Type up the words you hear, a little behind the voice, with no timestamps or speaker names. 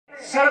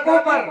सड़कों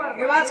पर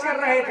निवास कर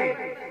रहे थे,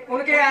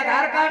 उनके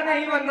आधार कार्ड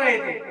नहीं बन रहे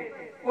थे,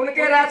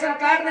 उनके राशन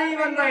कार्ड नहीं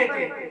बन रहे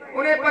थे,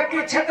 उन्हें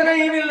पक्की छत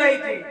नहीं मिल रही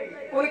थी,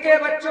 उनके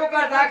बच्चों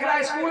का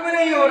दाखिला स्कूल में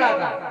नहीं हो रहा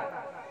था।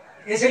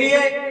 इसलिए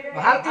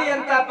भारतीय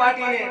जनता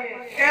पार्टी ने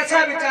ऐसा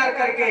विचार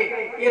करके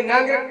ये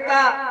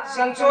नागरिकता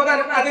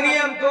संशोधन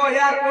अधिनियम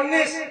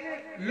 2019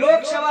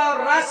 लोकसभा और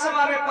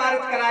राज्यसभा में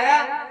पारित कराया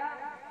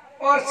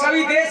और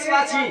सभी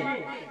देशवासी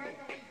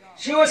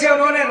शिवों से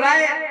उन्होंने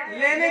राय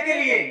लेने के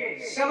लिए,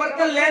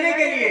 समर्थन लेने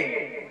के लिए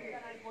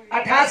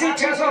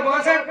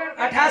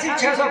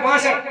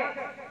 88,662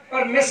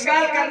 और मिस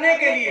कॉल करने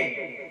के लिए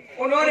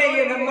उन्होंने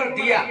ये नंबर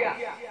दिया।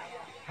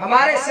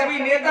 हमारे सभी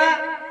नेता,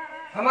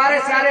 हमारे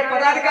सारे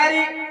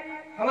पदाधिकारी,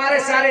 हमारे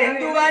सारे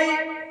हिंदू भाई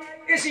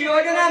इस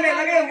योजना में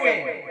लगे हुए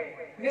हैं,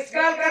 मिस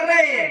कॉल कर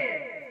रहे हैं,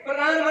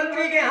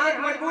 प्रधानमंत्री के हाथ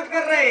मजबूत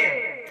कर रहे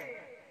हैं।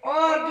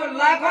 और जो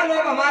लाखों लोग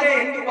हमारे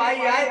हिंदू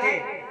भाई आए थे,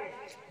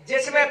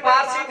 जिसमें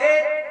पारसी थे,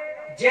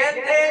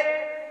 जैन थे,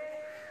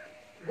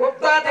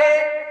 गुप्ता थे,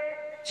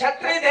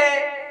 क्षत्रिय थे,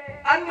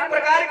 अन्य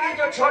प्रकार की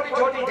जो छोटी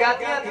छोटी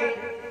जातियां थी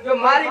जो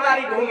मारी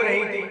मारी घूम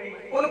रही थी,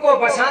 उनको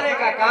बसाने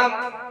का काम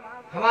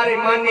हमारे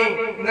माननीय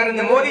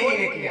नरेंद्र मोदी जी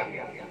ने किया।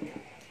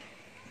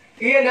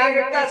 ये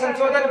नागरिकता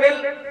संशोधन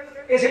बिल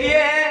इसलिए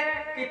है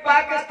कि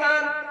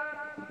पाकिस्तान,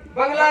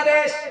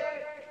 बांग्लादेश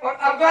और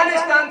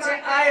अफगानिस्तान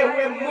से आए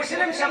हुए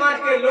मुस्लिम समाज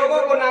के लोगों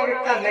को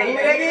नागरिकता नहीं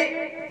मिलेगी।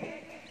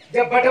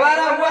 जब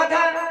बंटवारा हुआ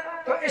था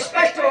तो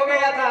स्पष्ट हो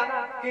गया था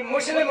कि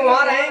मुस्लिम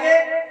वहां रहेंगे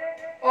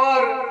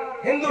और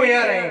हिंदू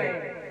यहाँ रहेंगे।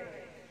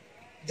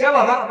 जब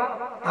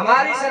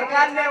हमारी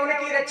सरकार ने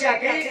उनकी रक्षा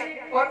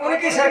की और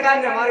उनकी सरकार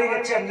ने हमारी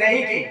रक्षा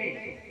नहीं की,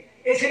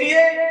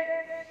 इसलिए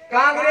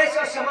कांग्रेस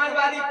और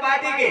समाजवादी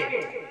पार्टी के,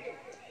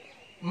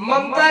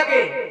 ममता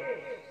के,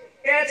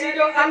 ऐसी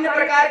जो अन्य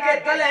प्रकार के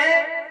दल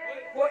हैं,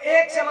 वो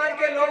एक समाज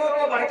के लोगों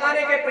को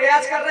भड़काने के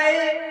प्रयास कर रहे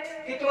हैं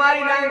कि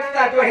तुम्हारी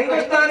नागरिकता, जो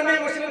हिंदुस्तान में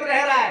मुस्लिम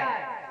रह रहा है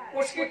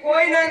उसकी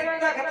कोई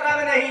नागरिकता खतरा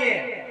में नहीं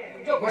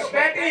है, जो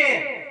घुसपैठी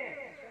हैं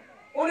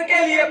उनके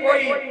लिए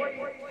कोई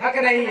हक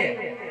नहीं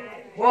है।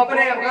 वो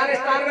अपने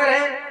अफगानिस्तान में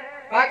रहे,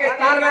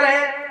 पाकिस्तान में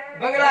रहे,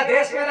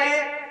 बांग्लादेश में रहे।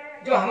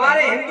 जो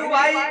हमारे हिंदू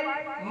भाई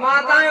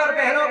माताएं और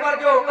बहनों पर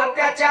जो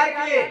अत्याचार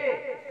किए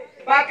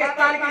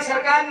पाकिस्तान की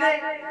सरकार ने,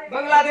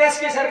 बांग्लादेश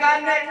की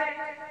सरकार ने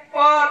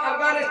और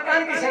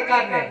अफगानिस्तान की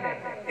सरकार ने,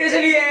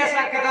 इसलिए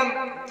ऐसा कदम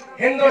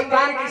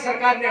हिंदुस्तान की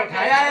सरकार ने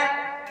उठाया है।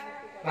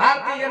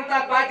 भारतीय जनता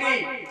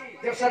पार्टी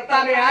जब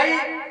सत्ता में आई,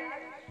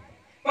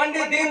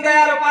 पंडित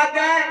दीनदयाल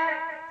उपाध्याय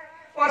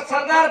और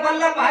सरदार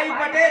वल्लभ भाई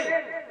पटेल,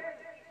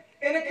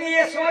 इनकी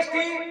ये सोच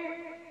थी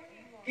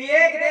कि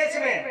एक देश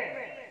में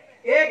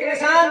एक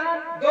निशान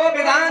दो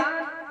विधान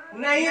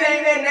नहीं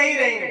रहेंगे, नहीं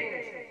रहेंगे।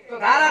 तो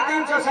धारा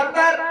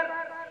 370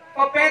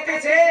 और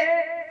 35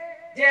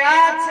 ये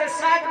आज से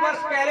 60 वर्ष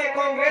पहले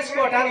कांग्रेस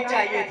को हटानी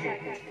चाहिए थी।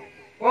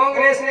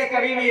 कांग्रेस ने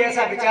कभी भी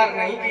ऐसा विचार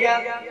नहीं किया।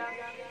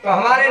 तो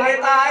हमारे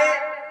नेता आए,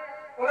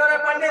 उन्होंने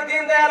पंडित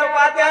दीनदयाल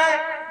उपाध्याय,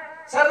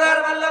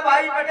 सरदार वल्लभ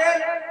भाई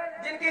पटेल,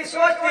 जिनकी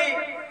सोच थी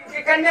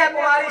कि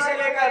कन्याकुमारी से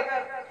लेकर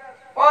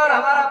और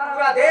हमारा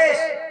पूरा देश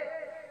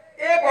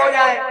एक हो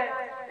जाए,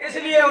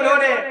 इसलिए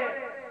उन्होंने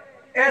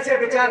ऐसे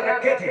विचार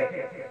रखे थे।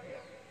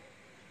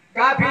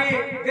 काफी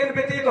दिन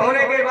व्यतीत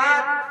होने के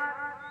बाद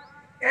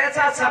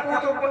ऐसा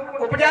सपूत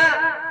उपजा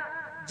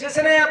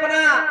जिसने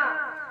अपना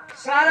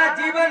सारा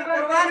जीवन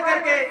कुर्बान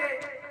करके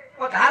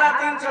और धारा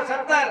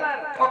 370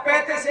 और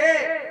 35 से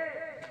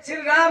श्री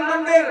राम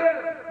मंदिर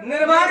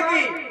निर्माण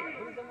की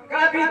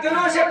काफी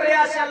दिनों से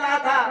प्रयास चल रहा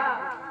था।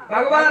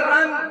 भगवान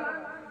राम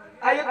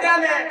अयोध्या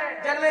में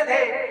जन्मे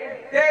थे,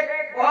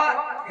 एक बहुत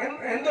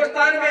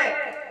हिंदुस्तान में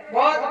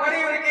बहुत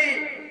बड़ी उनकी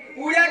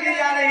पूजा की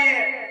जा रही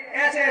है,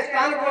 ऐसे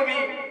स्थान को भी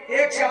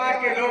एक समाज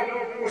के लोग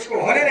उसको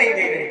होने नहीं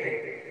दे रहे थे।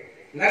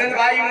 नरेंद्र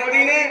भाई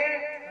मोदी ने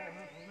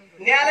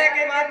न्यायालय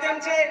के माध्यम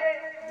से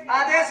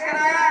आदेश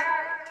कराया,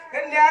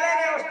 फिर न्यायालय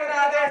ने उस तरह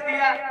आदेश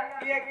दिया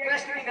कि एक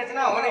ट्रस्ट की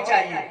रचना होनी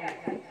चाहिए।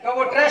 तो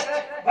वो ट्रस्ट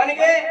बन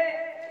गए,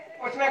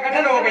 उसमें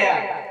गठन हो गया।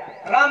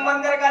 राम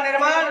मंदिर का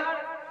निर्माण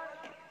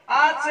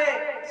आज से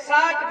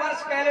 60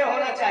 वर्ष पहले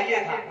होना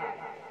चाहिए था,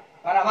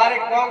 पर हमारे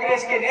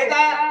कांग्रेस के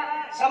नेता,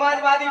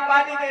 समाजवादी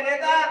पार्टी के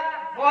नेता,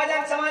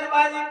 बहुजन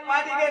समाजवादी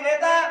पार्टी के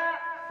नेता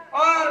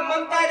और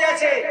ममता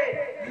जैसे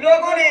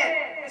लोगों ने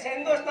इस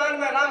हिंदुस्तान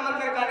में राम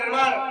मंदिर का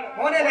निर्माण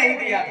होने नहीं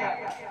दिया था।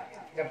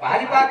 जब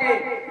भाजपा की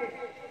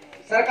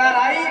सरकार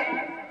आई,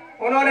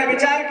 उन्होंने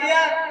विचार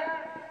किया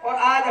और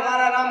आज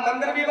हमारा राम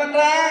मंदिर भी बन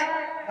रहा है।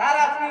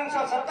 धारा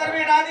 370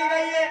 भी हटा दी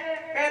गई है,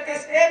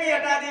 35A भी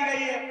हटा दी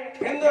गई है।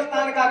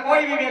 हिंदुस्तान का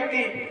कोई भी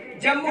व्यक्ति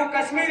जम्मू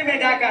कश्मीर में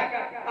जाकर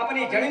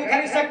अपनी जमीन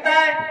खरीद सकता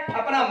है,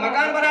 अपना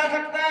मकान बना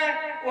सकता है,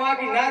 वहाँ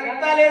की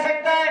नागरिकता ले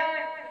सकता है।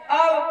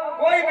 अब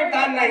कोई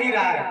विधान नहीं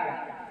रहा है।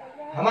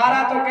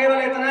 हमारा तो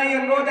केवल इतना ही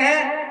अनुरोध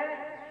है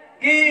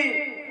कि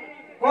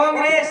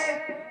कांग्रेस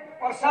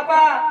और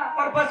सपा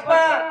और बसपा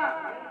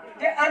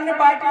ये अन्य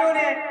पार्टियों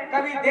ने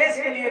कभी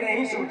देश के लिए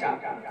नहीं सोचा।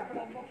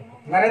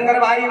 नरेंद्र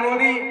भाई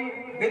मोदी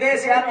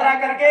विदेश यात्रा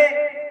करके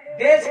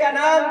देश का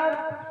नाम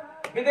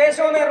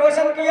विदेशों में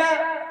रोशन किया।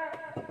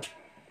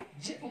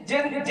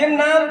 जिन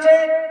नाम से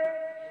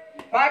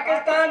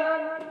पाकिस्तान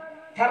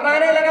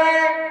थर्राने लगा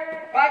है,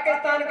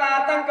 पाकिस्तान का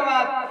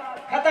आतंकवाद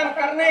खत्म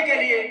करने के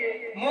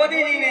लिए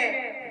मोदी जी ने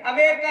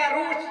अमेरिका,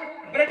 रूस,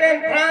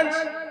 ब्रिटेन, फ्रांस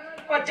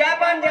और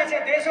जापान जैसे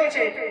देशों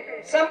से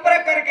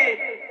संपर्क करके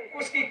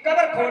उसकी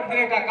कब्र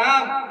खोदने का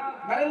काम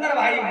नरेंद्र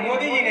भाई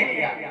मोदी जी ने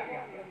किया।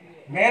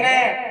 मैंने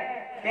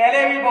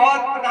पहले भी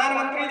बहुत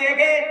प्रधानमंत्री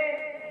देखे,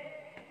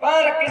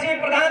 पर किसी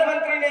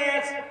प्रधानमंत्री ने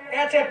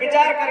ऐसे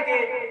विचार करके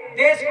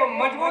देश को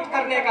मजबूत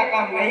करने का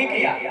काम नहीं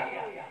किया।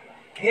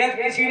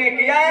 किसी ने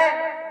किया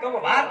है तो वो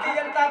भारतीय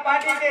जनता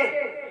पार्टी के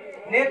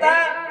नेता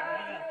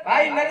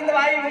भाई नरेंद्र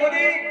भाई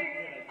मोदी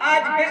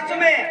आज विश्व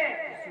में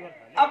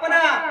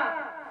अपना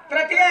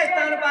तृतीय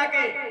स्थान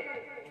पाके,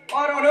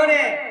 और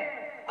उन्होंने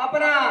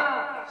अपना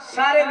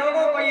सारे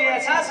लोगों को ये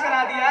एहसास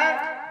करा दिया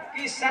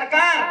कि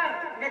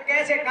सरकार में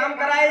कैसे काम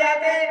कराए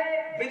जाते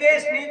हैं,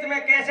 विदेश नीति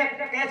में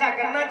कैसा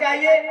करना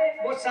चाहिए,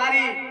 वो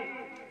सारी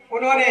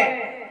उन्होंने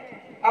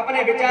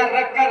अपने विचार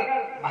रखकर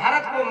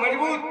भारत को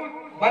मजबूत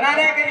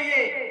बनाने के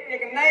लिए,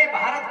 एक नए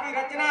भारत की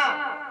रचना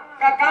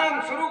का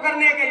काम शुरू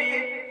करने के लिए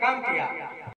काम किया।